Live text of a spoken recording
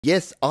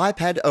Yes,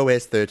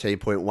 iPadOS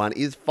 13.1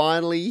 is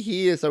finally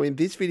here. So in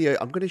this video,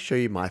 I'm going to show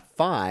you my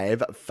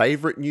 5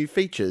 favorite new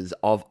features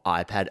of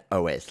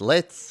iPadOS.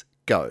 Let's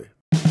go.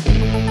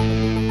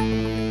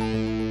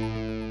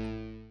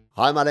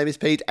 Hi, my name is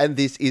Pete, and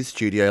this is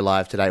Studio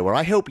Live today, where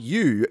I help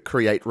you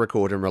create,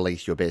 record, and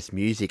release your best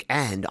music.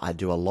 And I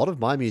do a lot of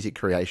my music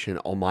creation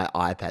on my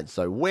iPad.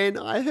 So when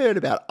I heard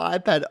about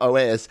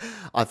iPadOS,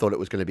 I thought it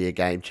was going to be a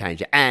game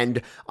changer.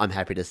 And I'm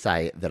happy to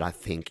say that I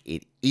think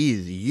it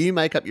is. You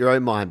make up your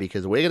own mind,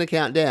 because we're going to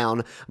count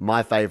down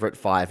my favorite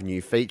 5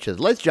 new features.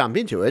 Let's jump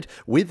into it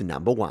with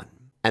number 1.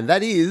 And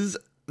that is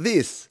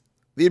this.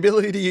 The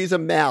ability to use a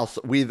mouse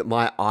with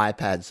my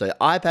iPad. So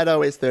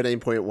iPadOS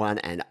 13.1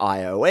 and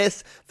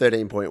iOS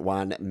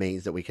 13.1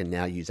 means that we can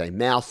now use a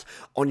mouse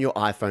on your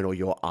iPhone or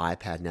your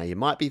iPad. Now you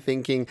might be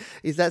thinking,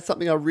 is that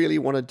something I really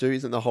want to do?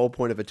 Isn't the whole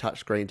point of a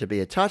touchscreen to be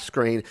a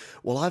touchscreen?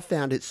 Well, I've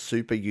found it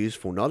super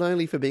useful, not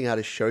only for being able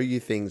to show you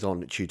things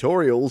on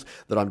tutorials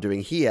that I'm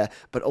doing here,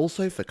 but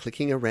also for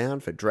clicking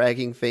around, for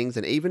dragging things,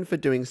 and even for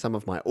doing some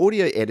of my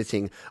audio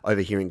editing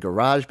over here in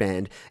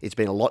GarageBand. It's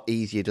been a lot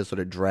easier to sort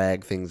of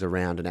drag things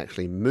around and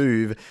actually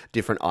move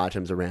different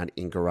items around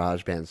in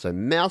GarageBand. So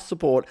mouse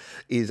support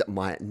is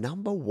my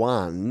number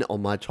 1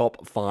 on my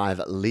top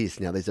 5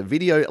 list. Now there's a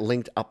video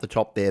linked up the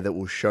top there that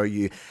will show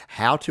you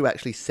how to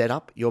actually set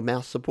up your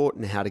mouse support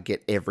and how to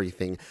get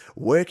everything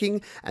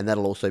working, and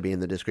that'll also be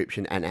in the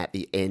description and at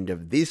the end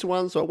of this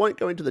one. So I won't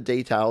go into the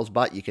details,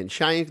 but you can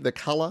change the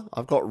color.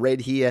 I've got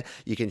red here.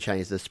 You can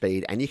change the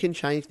speed, and you can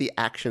change the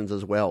actions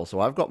as well. So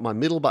I've got my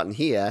middle button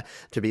here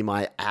to be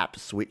my app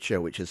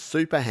switcher, which is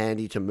super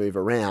handy to move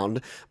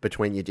around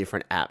between your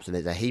different apps, and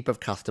there's a heap of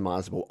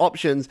customizable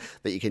options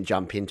that you can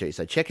jump into.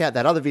 So check out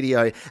that other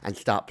video and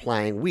start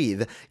playing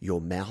with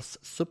your mouse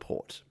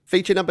support.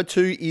 Feature number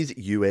 2 is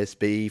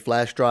USB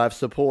flash drive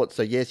support.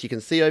 So yes, you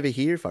can see over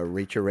here, if I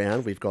reach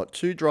around, we've got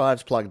 2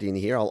 drives plugged in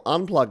here. I'll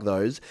unplug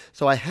those.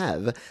 So I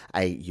have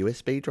a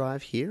USB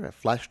drive here, a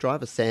flash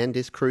drive, a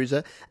SanDisk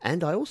Cruiser,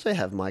 and I also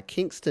have my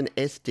Kingston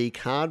SD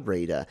card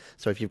reader.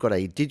 So if you've got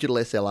a digital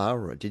SLR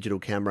or a digital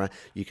camera,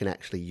 you can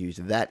actually use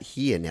that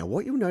here. Now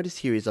what you'll notice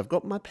here is I've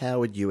got my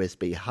powered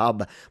USB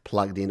hub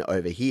plugged in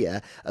over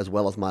here, as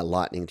well as my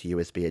Lightning to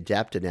USB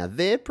adapter. Now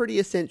they're pretty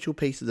essential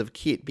pieces of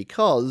kit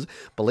because,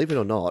 believe it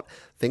or not,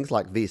 things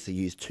like this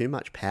use too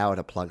much power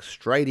to plug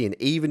straight in,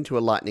 even to a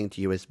Lightning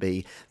to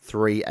USB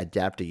 3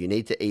 adapter. You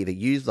need to either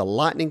use the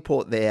Lightning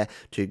port there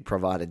to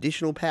provide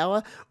additional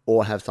power,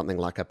 or have something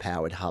like a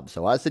powered hub.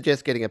 So I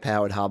suggest getting a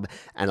powered hub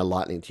and a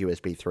Lightning to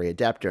USB 3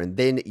 adapter, and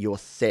then you're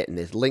set. And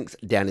there's links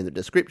down in the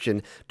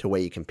description to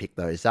where you can pick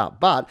those up.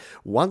 But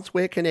once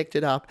we're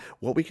connected up,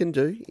 what we can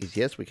do is,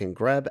 yes, we can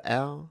grab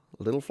our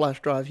little flash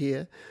drive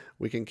here,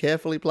 we can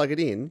carefully plug it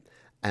in,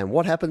 and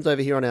what happens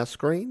over here on our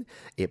screen?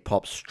 It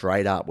pops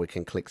straight up. We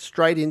can click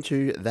straight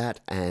into that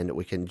and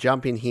we can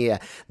jump in here.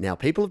 Now,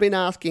 people have been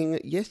asking,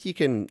 yes, you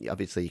can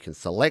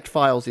select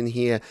files in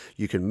here,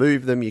 you can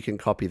move them, you can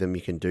copy them,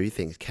 you can do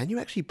things. Can you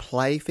actually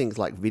play things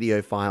like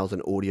video files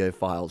and audio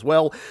files?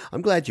 Well,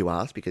 I'm glad you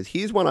asked, because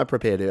here's one I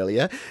prepared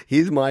earlier.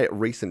 Here's my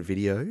recent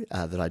video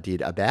that I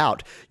did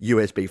about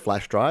USB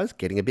flash drives,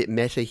 getting a bit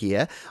meta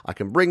here. I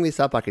can bring this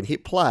up, I can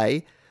hit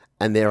play,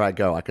 and there I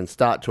go. I can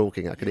start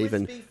talking. I can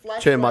even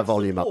turn my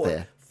volume up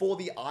there. For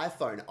the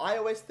iPhone,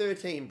 iOS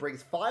 13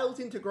 brings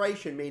files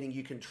integration, meaning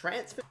you can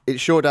transfer. It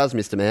sure does,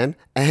 Mr. Man.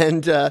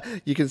 And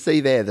you can see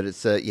there that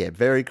it's,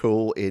 very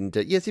cool. And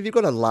yes, if you've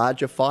got a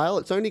larger file,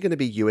 it's only going to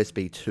be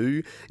USB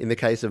 2 in the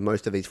case of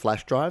most of these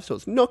flash drives. So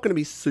it's not going to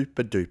be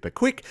super duper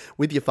quick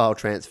with your file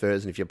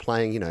transfers. And if you're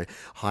playing,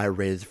 high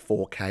res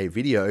 4K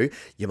video,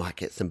 you might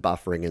get some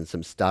buffering and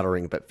some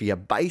stuttering. But for your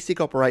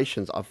basic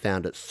operations, I've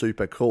found it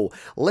super cool.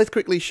 Let's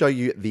quickly show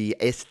you the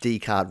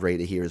SD card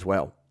reader here as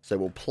well. So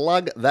we'll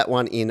plug that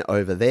one in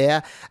over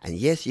there. And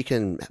yes, you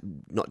can,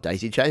 not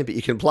daisy chain, but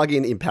you can plug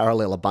in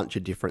parallel a bunch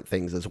of different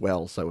things as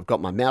well. So we've got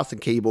my mouse and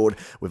keyboard.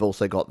 We've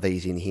also got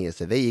these in here.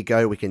 So there you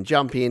go. We can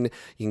jump in.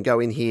 You can go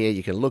in here.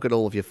 You can look at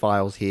all of your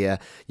files here.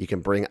 You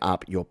can bring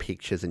up your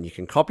pictures and you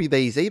can copy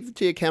these either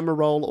to your camera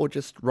roll or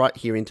just right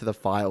here into the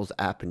Files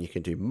app. And you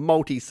can do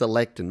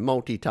multi-select and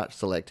multi-touch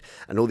select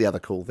and all the other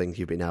cool things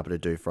you've been able to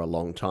do for a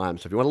long time.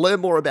 So if you want to learn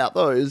more about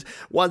those,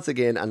 once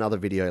again, another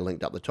video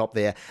linked up the top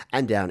there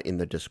and down in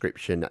the description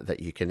that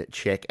you can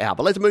check out.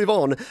 But let's move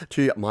on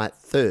to my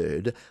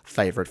 3rd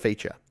favorite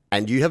feature.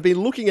 And you have been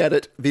looking at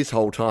it this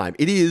whole time.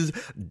 It is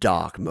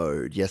dark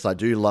mode. Yes, I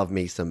do love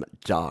me some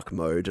dark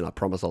mode, and I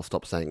promise I'll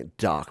stop saying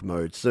dark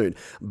mode soon.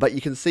 But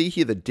you can see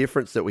here the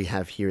difference that we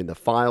have here in the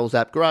Files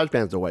app.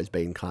 GarageBand's always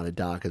been kind of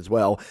dark as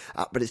well,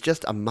 but it's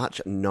just a much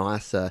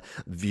nicer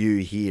view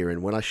here.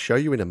 And when I show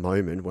you in a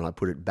moment, when I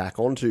put it back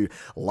onto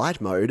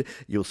light mode,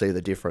 you'll see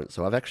the difference.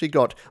 So I've actually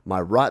got my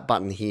right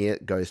button here,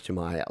 goes to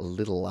my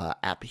little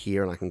app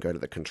here, and I can go to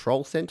the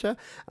control center.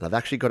 And I've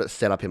actually got it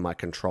set up in my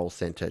control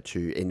center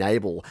to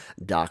enable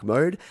dark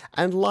mode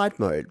and light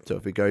mode. So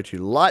if we go to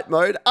light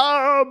mode,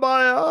 oh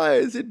my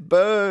eyes, it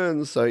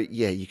burns. So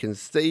yeah, you can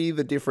see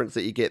the difference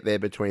that you get there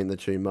between the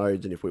two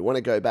modes. And if we want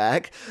to go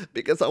back,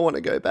 because I want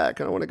to go back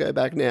and I want to go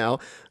back now,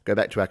 go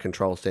back to our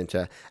control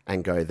center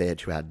and go there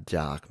to our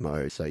dark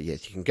mode. So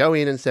yes, you can go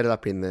in and set it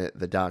up in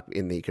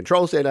the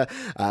control center.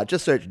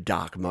 Just search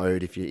dark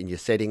mode. If you're in your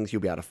settings,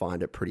 you'll be able to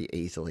find it pretty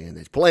easily. And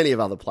there's plenty of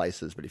other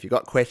places. But if you've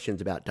got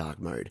questions about dark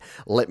mode,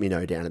 let me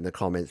know down in the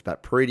comments.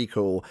 But pretty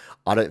cool.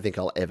 I don't think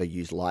I'll ever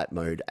use light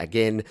mode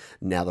again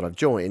now that I've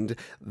joined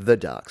the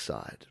dark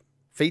side.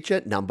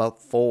 Feature number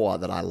 4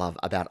 that I love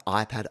about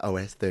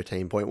iPadOS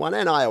 13.1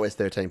 and iOS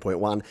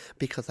 13.1,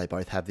 because they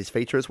both have this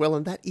feature as well,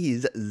 and that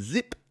is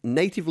zip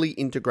natively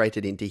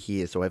integrated into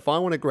here. So if I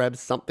want to grab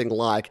something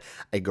like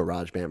a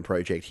GarageBand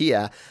project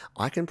here,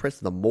 I can press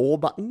the More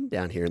button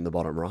down here in the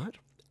bottom right,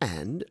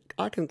 and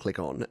I can click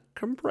on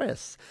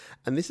Compress.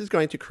 And this is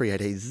going to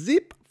create a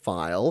zip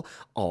file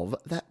of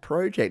that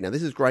project. Now,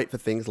 this is great for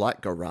things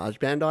like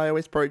GarageBand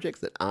iOS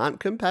projects that aren't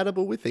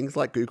compatible with things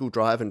like Google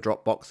Drive and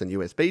Dropbox and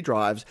USB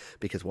drives,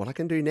 because what I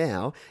can do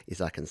now is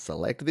I can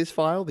select this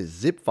file, this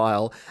zip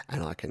file,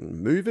 and I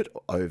can move it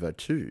over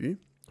to,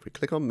 if we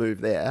click on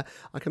move there,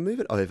 I can move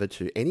it over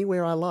to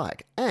anywhere I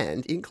like,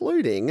 and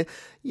including,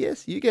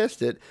 yes, you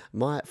guessed it,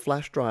 my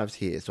flash drives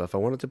here. So if I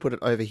wanted to put it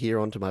over here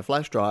onto my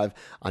flash drive,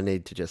 I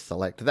need to just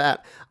select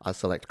that. I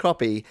select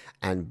copy,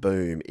 and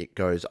boom, it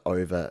goes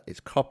over.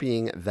 It's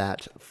copying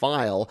that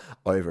file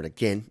over. And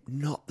again,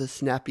 not the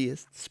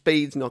snappiest.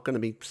 Speed's not going to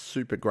be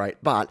super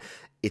great, but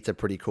it's a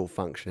pretty cool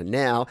function. And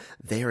now,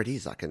 there it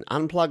is. I can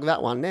unplug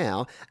that one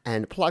now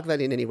and plug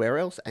that in anywhere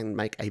else and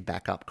make a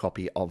backup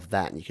copy of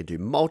that. And you can do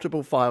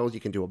multiple files. You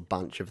can do a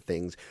bunch of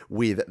things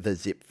with the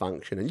zip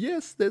function. And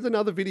yes, there's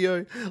another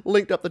video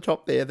linked up the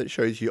top there that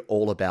shows you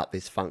all about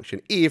this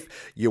function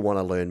if you want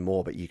to learn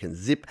more. But you can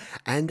zip,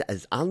 and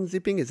as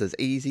unzipping is as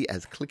easy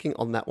as clicking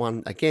on that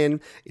one. Again,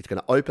 it's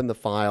going to open the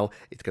file.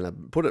 It's going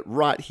to put it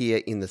right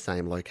here in the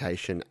same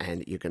location,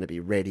 and you're going to be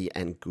ready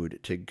and good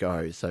to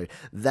go. So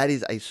that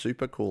is a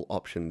super cool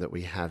option that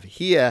we have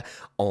here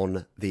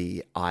on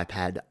the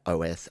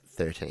iPadOS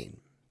 13.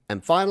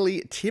 And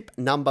finally, tip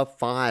number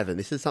 5, and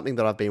this is something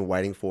that I've been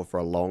waiting for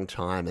a long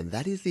time, and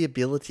that is the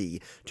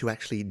ability to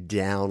actually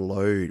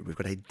download. We've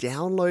got a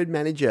download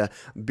manager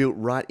built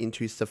right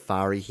into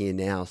Safari here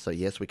now. So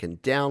yes, we can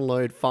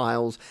download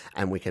files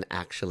and we can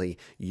actually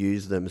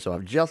use them. So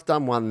I've just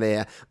done one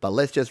there, but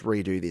let's just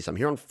redo this. I'm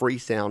here on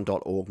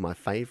freesound.org, my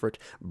favorite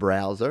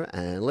browser,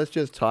 and let's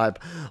just type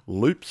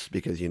loops,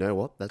 because you know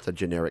what? That's a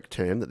generic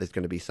term that there's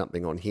going to be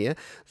something on here.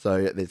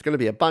 So there's going to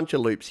be a bunch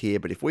of loops here,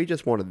 but if we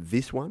just wanted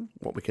this one,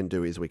 what we can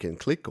do is we can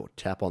click or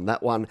tap on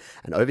that one,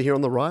 and over here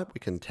on the right we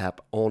can tap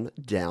on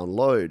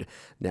download.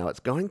 Now it's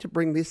going to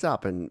bring this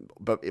up,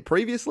 but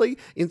previously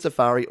in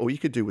Safari all you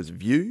could do was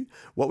view.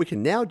 What we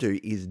can now do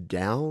is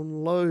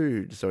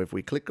download. So if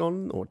we click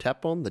on or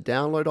tap on the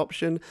download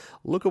option,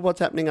 look at what's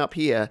happening up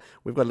here.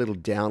 We've got a little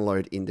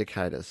download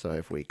indicator. So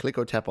if we click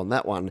or tap on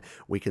that one,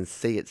 we can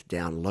see it's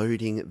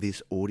downloading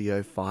this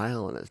audio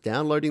file, and it's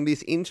downloading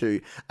this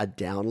into a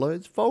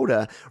downloads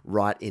folder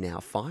right in our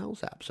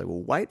Files app. So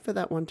we'll wait for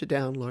that one to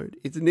download.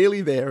 It's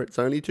nearly there. It's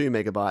only 2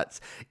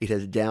 megabytes. It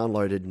has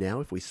downloaded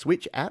now. If we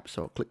switch apps,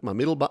 so I'll click my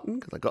middle button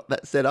because I got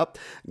that set up,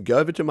 go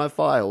over to my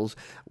files,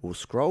 we'll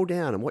scroll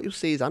down, and what you'll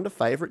see is under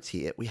favorites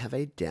here, we have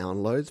a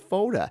downloads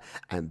folder,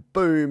 and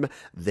boom,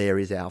 there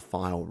is our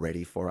file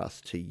ready for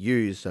us to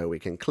use. So we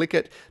can click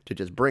it to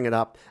just bring it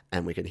up,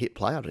 and we can hit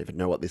play. I don't even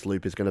know what this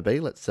loop is going to be.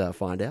 Let's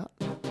find out.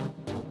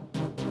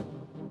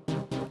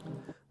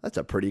 That's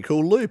a pretty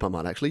cool loop. I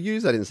might actually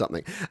use that in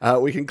something.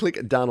 We can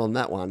click done on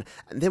that one,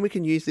 and then we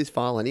can use this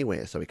file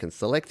anywhere. So we can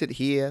select it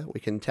here, we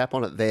can tap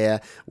on it there,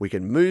 we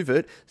can move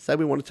it. Say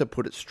we wanted to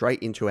put it straight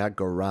into our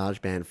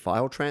GarageBand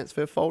file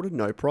transfer folder,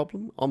 no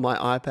problem. On my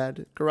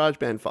iPad,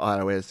 GarageBand for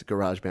iOS,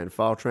 GarageBand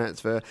file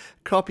transfer,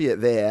 copy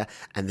it there,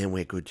 and then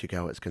we're good to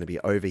go. It's going to be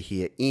over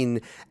here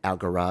in our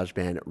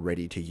GarageBand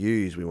ready to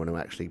use. We want to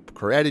actually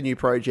create a new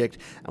project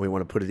and we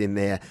want to put it in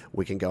there.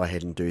 We can go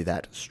ahead and do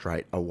that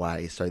straight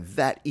away. So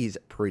that is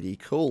pretty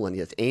cool. And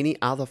yes,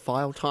 any other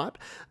file type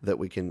that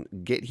we can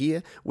get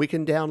here, we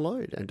can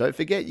download. And don't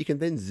forget, you can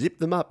then zip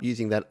them up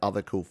using that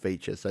other cool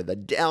feature. So the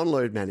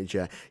download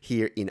manager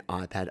here in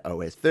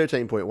iPadOS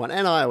 13.1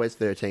 and iOS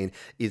 13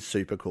 is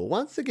super cool.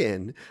 Once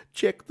again,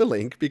 check the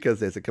link because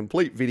there's a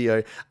complete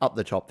video up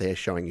the top there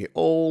showing you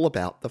all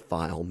about the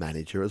file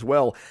manager as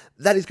well.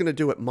 That is going to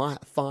do it, my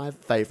 5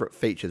 favorite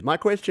features. My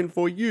question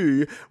for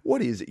you,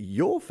 what is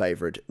your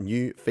favorite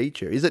new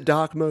feature? Is it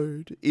dark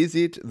mode? Is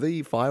it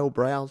the file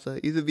browser?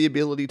 Is it the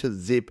ability to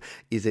zip?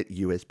 Is it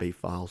USB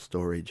file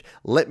storage?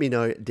 Let me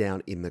know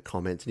down in the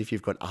comments. And if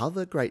you've got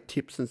other great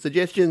tips and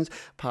suggestions,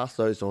 pass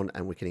those on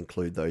and we can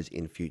include those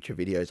in future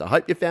videos. I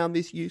hope you found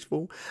this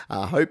useful.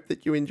 I hope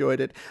that you enjoyed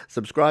it.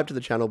 Subscribe to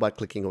the channel by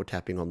clicking or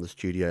tapping on the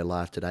Studio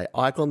Live Today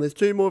icon. There's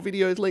 2 more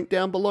videos linked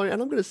down below,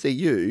 and I'm going to see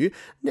you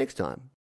next time.